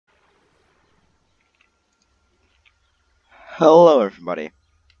Hello everybody,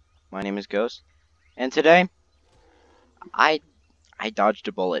 my name is Ghost, and today, I dodged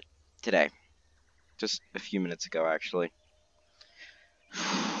a bullet, today. Just a few minutes ago, actually.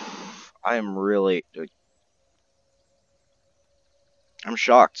 I am really, I'm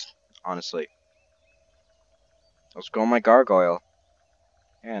shocked, honestly. I was going my Gargoyle,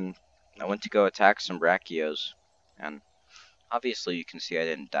 and I went to go attack some Brachios, and obviously you can see I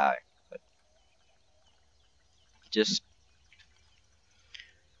didn't die, but just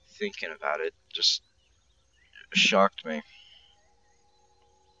thinking about it just shocked me.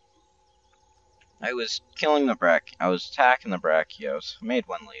 I was I was attacking the Brachios, made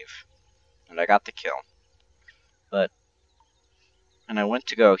one leave, and I got the kill. But when I went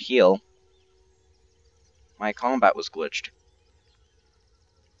to go heal, my combat was glitched.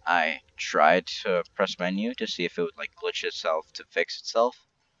 I tried to press menu to see if it would like glitch itself to fix itself,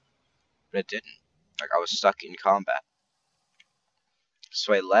 but it didn't. Like I was stuck in combat.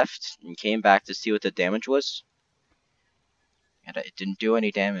 So I left and came back to see what the damage was, and it didn't do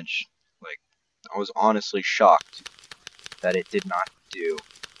any damage. Like I was honestly shocked that it did not do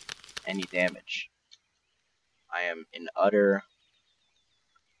any damage. I am in utter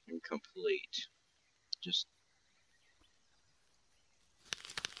and complete just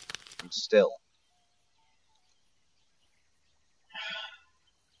I'm still.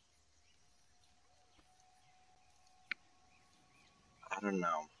 I don't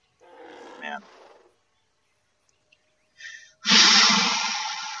know, man. I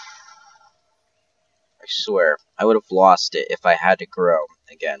swear, I would have lost it if I had to grow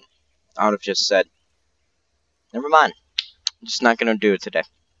again. I would have just said, never mind. I'm just not gonna do it today.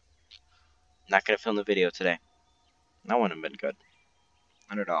 Not gonna film the video today. That wouldn't have been good.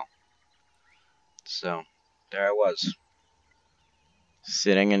 Not at all. So, there I was.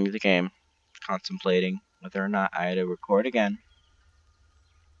 Sitting in the game, contemplating whether or not I had to record again.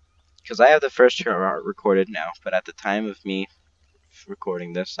 Because I have the first part recorded now, but at the time of me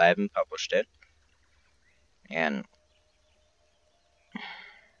recording this, I haven't published it. And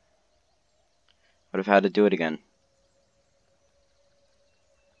would have had to do it again.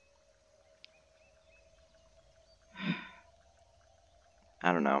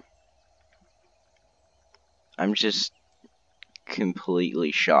 I don't know. I'm just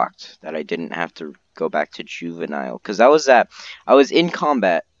completely shocked that I didn't have to go back to juvenile. Because I was in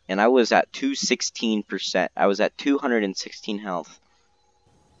combat, and I was at 216%. I was at 216 health.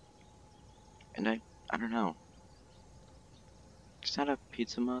 And I don't know. Is that a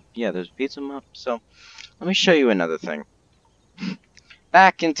pizza mup? Yeah, there's a pizza mup. So, let me show you another thing.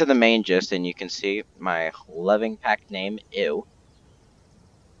 Back into the main gist, and you can see my loving pack name, Ew.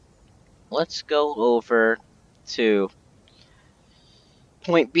 Let's go over to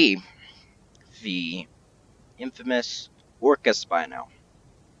point B, the infamous Orca Spino.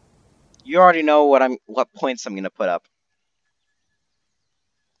 You already know what points I'm gonna put up.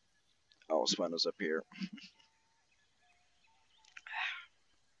 Oh, Spino's up here.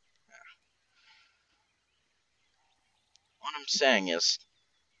 What I'm saying is,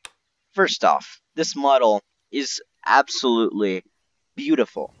 first off, this model is absolutely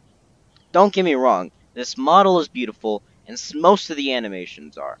beautiful. Don't get me wrong, this model is beautiful, and most of the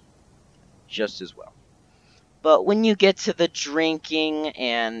animations are just as well. But when you get to the drinking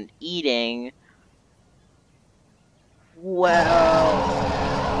and eating,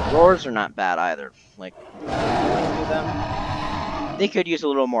 well, roars are not bad either. Like, they could use a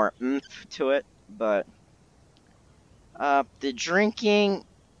little more oomph to it, but the drinking,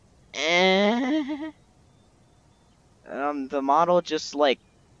 the model just like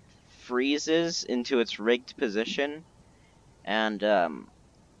freezes into its rigged position, and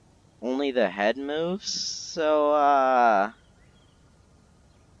only the head moves. So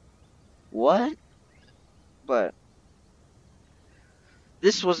what? But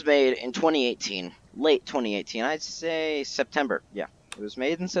this was made in 2018, late 2018. I'd say September. Yeah, it was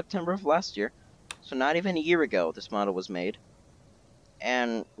made in September of last year, so not even a year ago this model was made.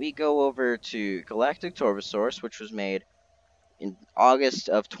 And we go over to Galactic Torvosaurus, which was made in August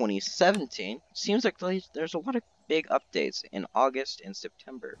of 2017. Seems like there's a lot of big updates in August and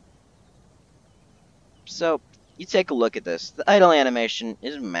September. So, you take a look at this. The idle animation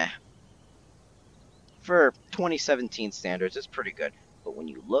is meh. For 2017 standards, it's pretty good. But when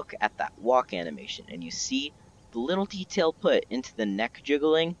you look at that walk animation and you see the little detail put into the neck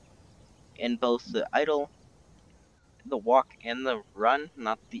jiggling in both the idle, the walk and the run,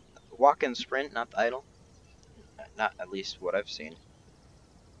 not the walk and sprint, not the idle, not at least what I've seen.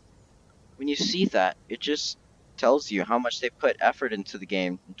 When you see that, it just tells you how much they put effort into the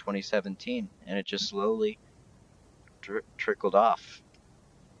game in 2017, and it just slowly trickled off.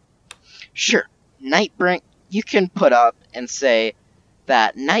 Sure, Nightbringer. You can put up and say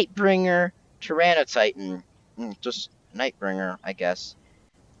that Nightbringer, Tyrannotitan, just Nightbringer, I guess,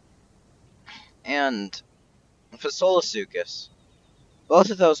 and Fasolasuchus. Both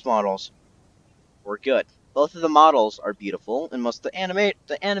of those models were good. Both of the models are beautiful, and most of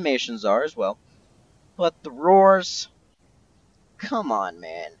the animations are as well. But the roars, come on,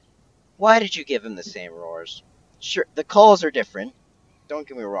 man. Why did you give him the same roars? Sure, the calls are different. Don't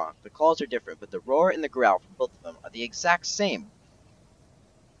get me wrong, the calls are different, but the roar and the growl from both of them are the exact same.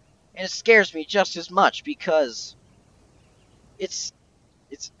 And it scares me just as much because it's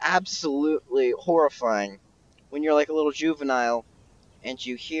absolutely horrifying when you're like a little juvenile and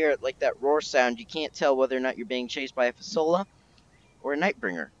you hear like that roar sound. You can't tell whether or not you're being chased by a Fasola or a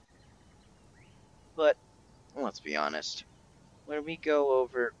Nightbringer. But let's be honest. When we go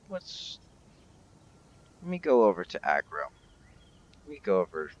over, let me go over to aggro. Let me go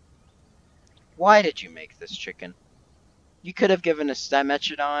over. Why did you make this chicken? You could have given us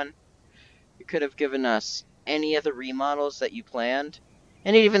Dimetrodon. You could have given us any of the remodels that you planned.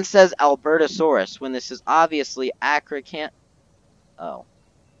 And it even says Albertosaurus when this is obviously Acrocant. Oh.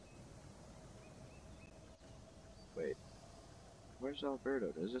 Wait. Where's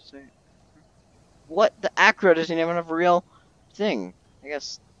Alberto? Does it say? What? The Acro doesn't even have a real thing. I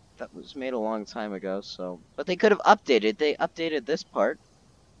guess that was made a long time ago, so. But they could have updated. They updated this part.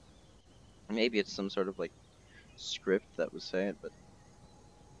 Maybe it's some sort of, like, script that was saying, but.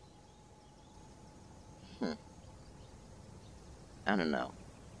 I don't know.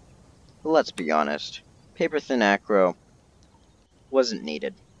 But let's be honest. Paper Thin Acro wasn't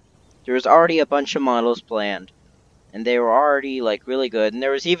needed. There was already a bunch of models planned, and they were already, like, really good, and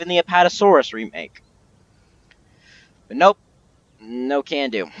there was even the Apatosaurus remake. But nope. No can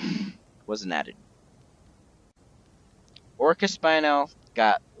do. Wasn't added. Orcaspino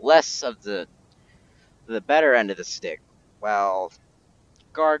got less of the better end of the stick, while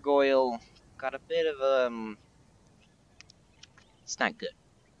Gargoyle got a bit of it's not good,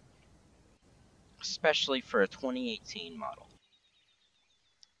 especially for a 2018 model.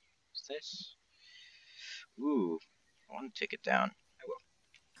 What's this? Ooh, I want to take it down. I will.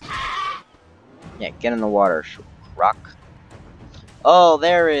 Yeah, get in the water, rock. Oh,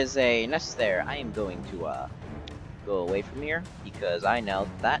 there is a nest there. I am going to go away from here because I know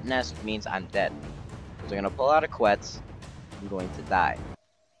that nest means I'm dead. Because they're gonna pull out a Quetz. I'm going to die.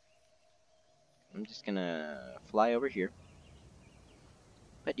 I'm just gonna fly over here.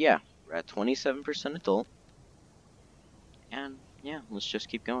 But yeah, we're at 27% adult. And yeah, let's just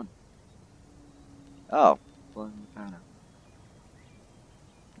keep going. Oh,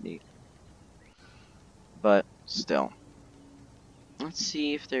 neat. But still, let's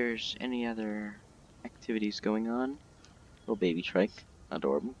see if there's any other activities going on. Little baby trike,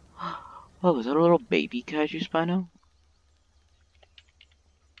 adorable. Oh, is that a little baby Kaiju Spino?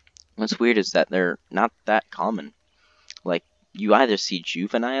 What's weird is that they're not that common. Like, you either see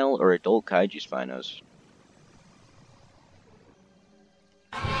juvenile or adult Kaiju Spinos.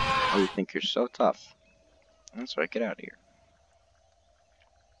 Oh, you think you're so tough. That's right, get out of here.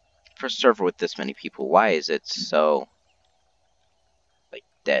 For a server with this many people, why is it so, like,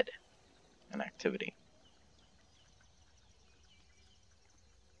 dead in activity?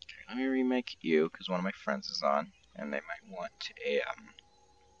 Okay, let me remake you, because one of my friends is on, and they might want a,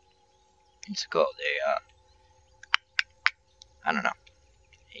 it's called a, I don't know,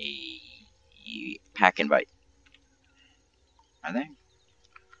 a pack invite. Are they?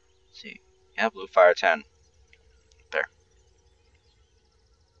 Let's see. Yeah, Blue Fire 10. There.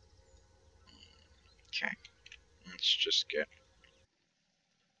 Okay. Let's just get...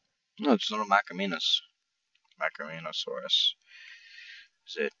 No, it's little Macaminos. Macaminosaurus.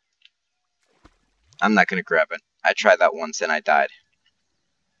 Is it? I'm not gonna grab it. I tried that once and I died.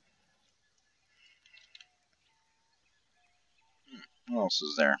 What else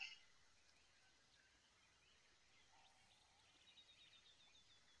is there?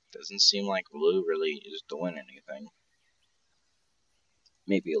 Doesn't seem like Blue really is doing anything.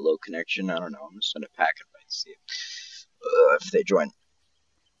 Maybe a low connection, I don't know. I'm just gonna pack invite to see if they join.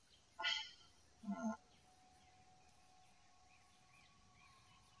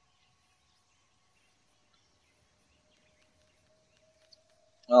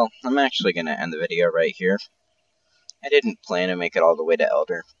 Well, I'm actually gonna end the video right here. I didn't plan to make it all the way to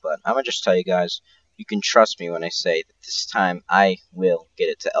Elder, but I'm gonna just tell you guys, you can trust me when I say that this time I will get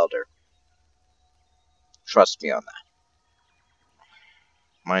it to Elder. Trust me on that.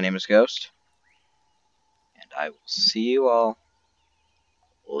 My name is Ghost, and I will see you all